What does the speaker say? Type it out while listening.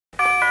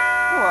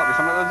be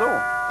someone at the door.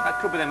 That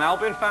could be them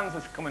Albion fans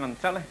that's coming on the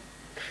telly.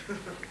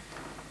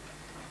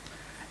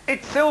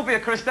 It's Sylvia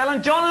Krystel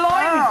and John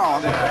Lydon.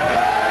 Oh,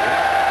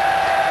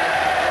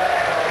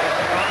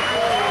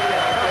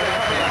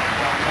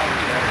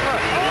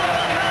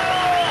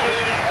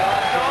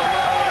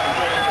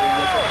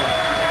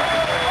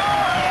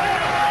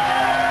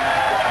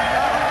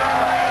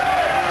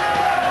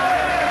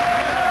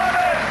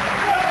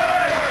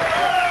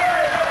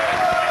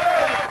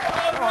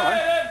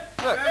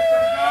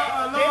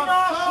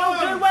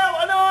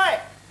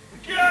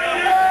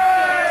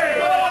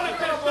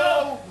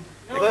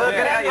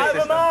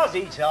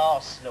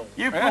 Arsenal.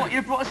 You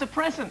brought us a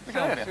present,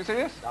 Sylvia. You see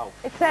this? No.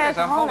 It says It's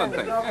a Holland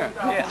thing.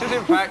 Yeah. It is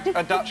in fact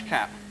a Dutch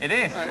cap. It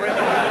is.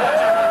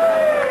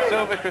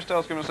 Sylvia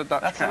Krystel's given us a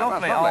Dutch That's cap.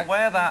 lovely. That's lovely. I'll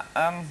wear that.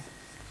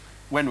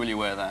 When will you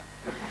wear that?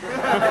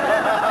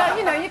 well,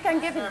 you know, you can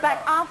give it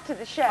back after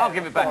the show. I'll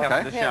give it back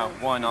after the Yeah. show.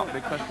 Why not?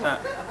 Because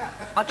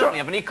I don't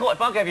have any coat.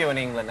 If I gave you an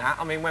England hat,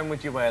 I mean, when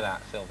would you wear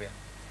that, Sylvia?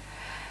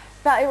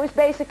 Well, it was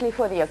basically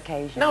for the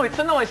occasion. No, it's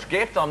a nice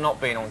gift. I'm not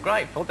being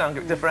ungrateful. Don't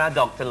give it for our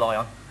dog to lie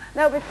on.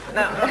 No, but...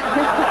 No. You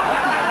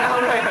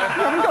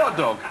haven't got a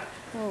dog?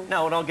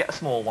 No, and I'll get a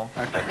small one.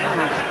 Okay.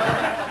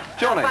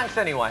 Johnny. Thanks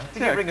anyway.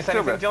 Did you bring us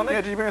anything, Johnny?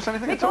 Yeah, did you bring us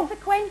anything We at all? got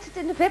acquainted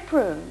in the VIP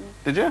room.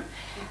 Did you?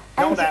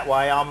 Not that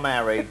way, I'm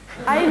married.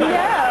 I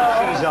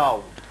know. She's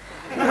old.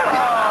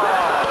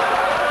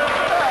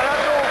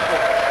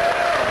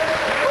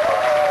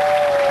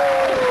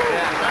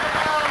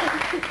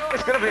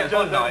 It's going to be a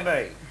fun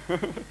night.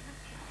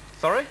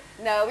 Sorry?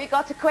 No, we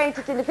got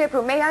acquainted in the VIP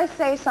room. May I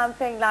say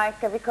something like,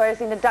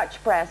 because in the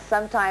Dutch press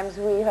sometimes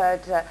we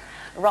heard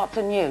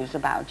rotten news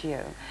about you.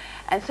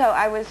 And so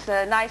I was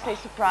nicely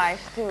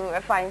surprised to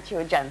find you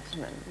a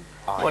gentleman.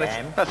 I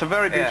am. That's a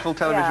very beautiful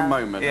television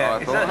moment, Yeah,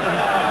 I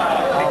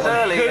thought. it's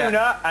early.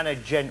 Schooner and a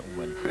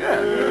gentleman.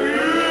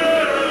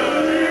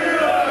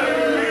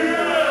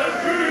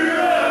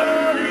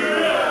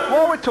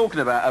 While we're talking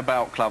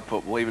about club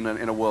football, even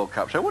in a World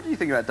Cup show, what do you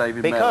think about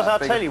David Miller? Because I'll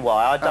tell you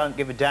why, I don't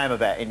give a damn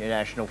about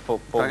international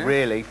football,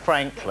 really,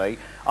 frankly.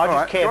 I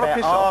just care You're a about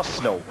piss off.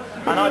 Arsenal.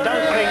 And I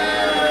don't think...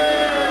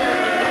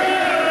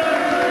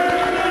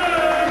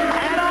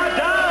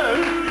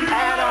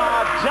 And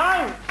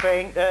I don't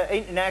think that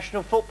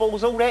international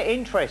football's all that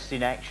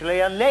interesting,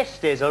 actually, unless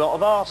there's a lot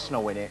of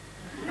Arsenal in it.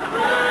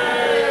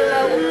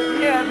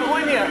 Yeah,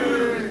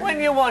 but when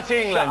you watch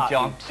England,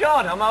 John,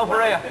 I'm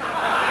over here.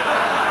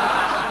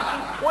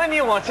 When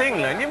you watch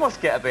England, you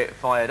must get a bit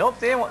fired up,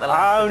 do you? What the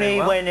lads Only do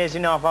well. when there's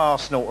enough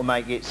Arsenal to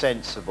make it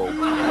sensible.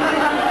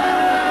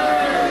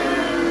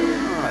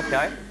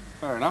 Okay.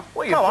 Fair enough.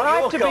 Well, Come on, I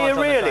your have to be cards a on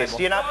the realist,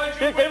 table. you know.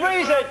 The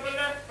reason...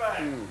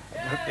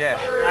 Yeah.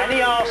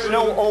 Any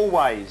Arsenal,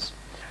 always.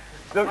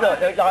 Look,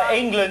 like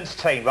England's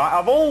team, right?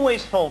 I've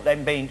always thought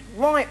them being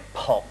right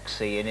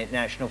poxy in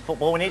international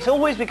football, and it's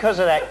always because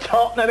of that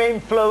Tottenham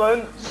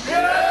influence.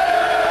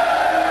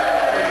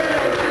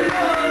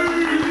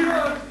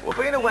 Well,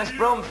 being a West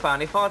Brom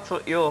fan, if I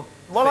took your...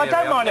 Well, I theory,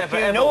 don't mind I'd a few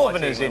never, ever watch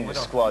Northerners in England, the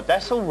would I? squad.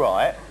 That's all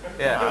right.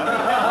 Yeah.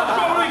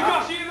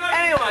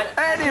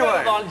 Anyway,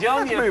 move on,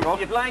 John. Move on.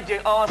 You've laid your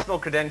Arsenal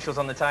credentials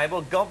on the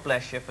table. God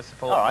bless you for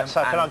supporting All right, them.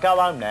 so can I go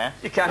home now?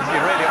 You can if you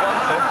really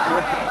want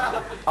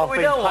to. I've we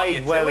been don't want you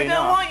paid to. well We enough.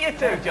 don't want you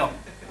to, John.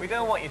 We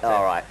don't want you to.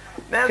 All right.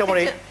 Now, Come on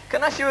in.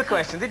 can I ask you a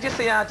question? Did you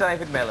see our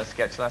David Miller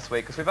sketch last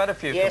week? Because we've had a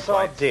few Yes,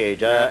 I complaints.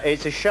 did.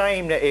 It's a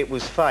shame that it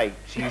was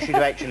faked. You should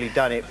have actually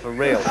done it for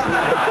real.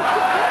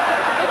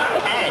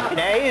 And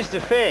now here's the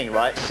thing,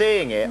 right?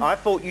 Seeing it, I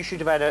thought you should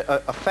have had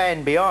a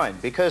fan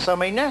behind, because I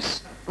mean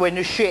that's when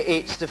the shit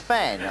hits the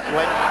fan.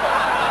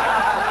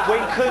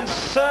 When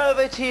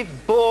conservative,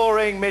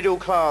 boring,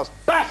 middle-class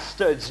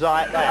bastards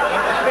like that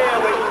interfere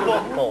with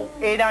football,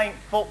 it ain't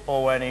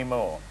football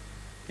anymore.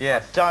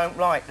 Yes. Don't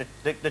like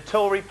the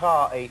Tory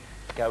party.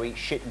 Go eat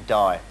shit and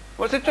die.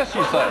 Well, it's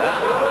interesting you say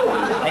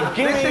that. And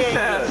give This me is,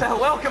 England. so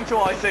welcome to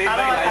ICV, And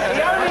ladies and the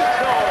gentlemen. only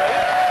Tory,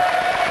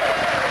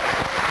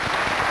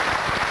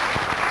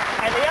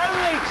 and the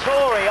only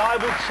Tory I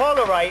would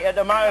tolerate at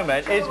the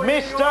moment is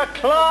Mr.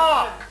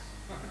 Clark.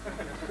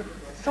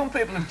 Some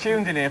people have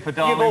tuned in here for You've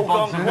Darling all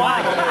gone Bonds.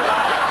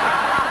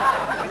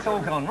 quiet. It's all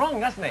gone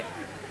wrong, hasn't it?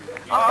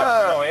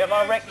 Sorry, have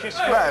I wrecked your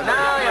script?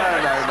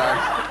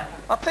 No.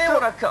 I'll tell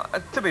you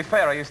what, to be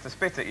fair, I used to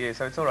spit at you,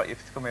 so it's all right you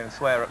to come in and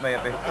swear at me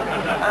a bit.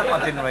 I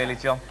didn't really,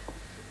 John.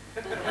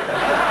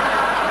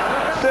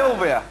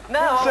 Sylvia. No,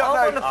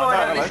 I want to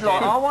find out this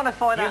lot. I want to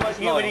find out this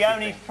You were the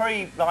only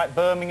three, like,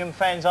 Birmingham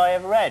fans I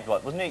ever had,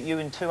 what, wasn't it? You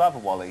and two other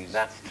Wallies.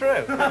 That's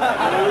true. We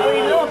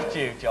loved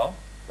you, John.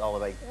 Oh,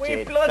 they We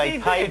did. bloody They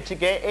paid did. to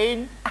get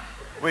in.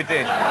 We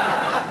did.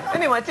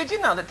 Anyway, did you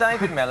know that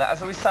David Miller,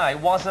 as we say,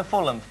 was a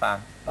Fulham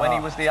fan when he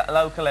was the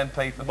local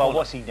MP for Well, Fulham?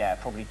 what's he now?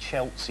 Probably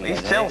Chelsea. He's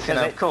isn't Chelsea it?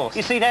 now, 'Cause of course.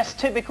 You see, that's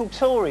typical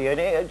Tory,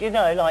 and you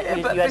know, like Yeah,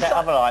 you but had that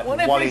other, like what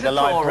if Wally he's the a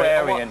Tory,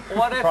 librarian,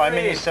 whatever Prime he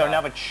is, Minister, though?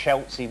 another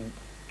Chelsea.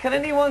 Can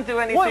anyone do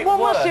anything What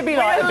worse? must it be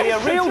like to be a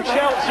real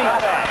Chelsea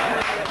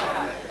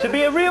fan? To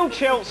be a real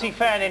Chelsea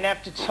fan and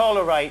have to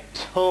tolerate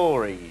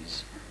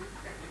Tories.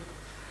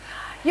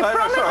 You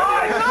promised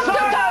not to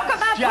talk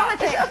about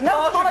politics.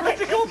 No politics.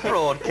 Political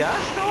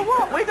broadcast or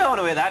what? We don't want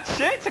to hear that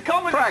shit. It's a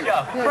comedy Frank,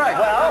 show. Frank,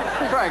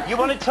 Well, Frank. you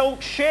want to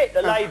talk shit,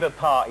 the Labour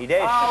Party,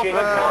 there's shit.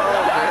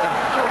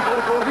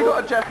 Have you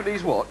got a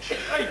Japanese watch?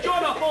 Hey,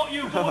 John, I thought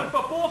you voted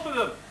for both of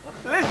them.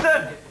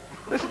 Listen,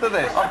 Listen to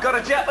this. I've got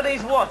a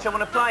Japanese watch. I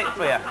want to play it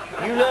for you.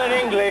 You learn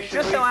English.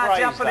 Just and so our rephrase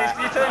Japanese... that.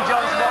 You turn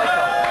John's mic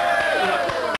on.